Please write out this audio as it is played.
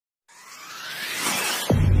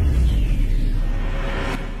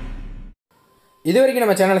இதுவரைக்கும்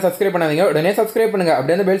நம்ம சேனலை சப்ஸ்கிரைப் பண்ணாதீங்க, உடனே சப்ஸ்கிரைப் பண்ணுங்க.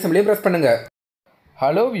 அப்படியே அந்த பெல் சிம்பலையும் பிரஸ் பண்ணுங்க.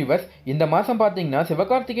 ஹலோ வியூவர்ஸ், இந்த மாதம் பார்த்தீங்கன்னா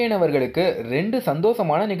சிவகார்த்திகேயன் அவர்களுக்கு 2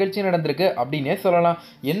 சந்தோஷமான நிகழ்ச்சி நடந்திருக்கு அப்படின்னே சொல்லலாம்.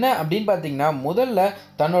 என்ன அப்படின்னு பார்த்தீங்கன்னா, முதல்ல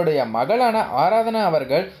தன்னுடைய மகளான ஆராதனா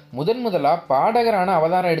அவர்கள் முதலாக பாடகரான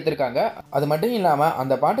அவதாரம் எடுத்திருக்காங்க. அது மட்டும் இல்லாமல்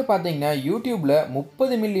அந்த பாட்டு பார்த்தீங்கன்னா யூடியூப்பில்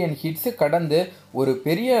 30 மில்லியன் ஹிட்ஸு கடந்து ஒரு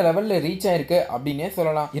பெரிய லெவலில் ரீச் ஆயிருக்கு அப்படின்னே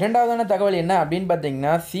சொல்லலாம். இரண்டாவதான தகவல் என்ன அப்படின்னு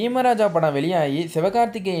பார்த்தீங்கன்னா, சீமராஜா படம் வெளியாகி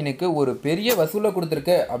சிவகார்த்திகேயனுக்கு ஒரு பெரிய வசூலை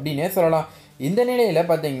கொடுத்துருக்கு அப்படின்னே சொல்லலாம். இந்த நிலையில்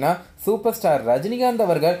பார்த்தீங்கன்னா சூப்பர் ஸ்டார் ரஜினிகாந்த்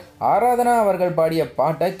அவர்கள் ஆராதனா அவர்கள் பாடிய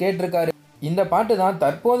பாட்டை கேட்டிருக்காரு. இந்த பாட்டு தான்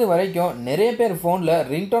தற்போது வரைக்கும் நிறைய பேர் ஃபோனில்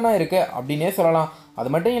ரிங்டோனாக இருக்குது அப்படின்னே சொல்லலாம்.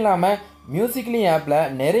 அது மட்டும் இல்லாமல் மியூசிக்லி ஆப்பில்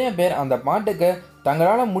நிறைய பேர் அந்த பாட்டுக்கு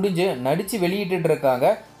தங்களால் முடிஞ்சு நடித்து வெளியிட்டு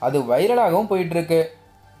இருக்காங்க. அது வைரலாகவும் போயிட்டுருக்கு.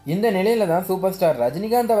 இந்த நிலையில தான் சூப்பர் ஸ்டார்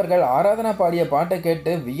ரஜினிகாந்த் அவர்கள் ஆராதனா பாடிய பாட்டை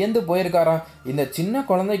கேட்டு வியந்து போயிருக்காராம். இந்த சின்ன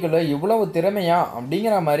குழந்தைக்குள்ள இவ்வளவு திறமையா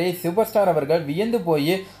அப்படிங்கிற மாதிரி சூப்பர் ஸ்டார் அவர்கள் வியந்து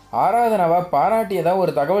போய் ஆராதனாவை பாராட்டியதா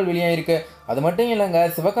ஒரு தகவல் வெளியாயிருக்கு. அது மட்டும் இல்லைங்க,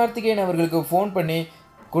 சிவகார்த்திகேயன் அவர்களுக்கு ஃபோன் பண்ணி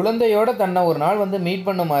குழந்தையோட தன்னை ஒரு நாள் வந்து மீட்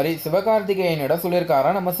பண்ண மாதிரி சிவகார்த்திகேயனிடம்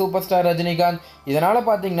சொல்லியிருக்காராம் நம்ம சூப்பர் ஸ்டார் ரஜினிகாந்த். இதனால்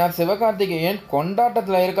பார்த்தீங்கன்னா சிவகார்த்திகேயன்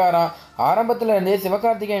கொண்டாட்டத்தில் இருக்காராம். ஆரம்பத்தில் இருந்தே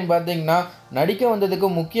சிவகார்த்திகேயன் பார்த்தீங்கன்னா நடிக்க வந்ததுக்கு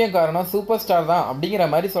முக்கிய காரணம் சூப்பர் ஸ்டார் தான் அப்படிங்கிற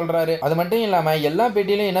மாதிரி சொல்கிறாரு. அது மட்டும் இல்லாமல் எல்லா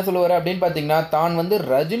பேட்டியிலும் என்ன சொல்லுவார் அப்படின்னு பார்த்தீங்கன்னா, தான் வந்து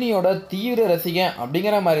ரஜினியோட தீவிர ரசிகன்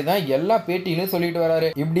அப்படிங்கிற மாதிரி தான் எல்லா பேட்டியிலும் சொல்லிட்டு வராரு.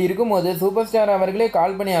 இப்படி இருக்கும்போது சூப்பர் ஸ்டார் அவர்களே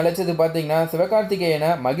கால் பண்ணி அழைச்சது பார்த்தீங்கன்னா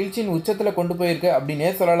சிவகார்த்திகேயனை மகிழ்ச்சியின் உச்சத்தில் கொண்டு போயிருக்கு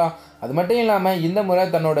அப்படின்னே சொல்லலாம். அது மட்டும் இல்லாமல் இந்த முறை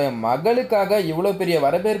தன்னோட மகளுக்காக இவ்வளோ பெரிய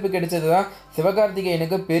வரவேற்பு கிடைச்சது தான்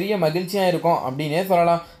சிவகார்த்திகேயனுக்கு பெரிய மகிழ்ச்சியாக இருக்கும் அப்படின்னே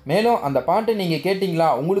சொல்லலாம். மேலும் அந்த பாட்டு நீங்கள் கேட்டிங்களா,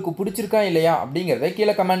 உங்களுக்கு பிடிச்சிருக்கா இல்லையா அப்படிங்கிறத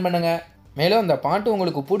கீழே கமெண்ட் பண்ணுங்கள். மேலும் அந்த பாட்டு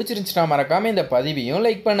உங்களுக்கு பிடிச்சிருந்துச்சுன்னா மறக்காமல் இந்த பதிவையும்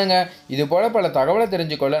லைக் பண்ணுங்கள். இது போல் பல தகவலை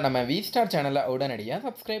தெரிஞ்சுக்கொள்ள நம்ம வி ஸ்டார் சேனலை உடனடியாக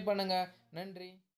சப்ஸ்கிரைப் பண்ணுங்கள். நன்றி.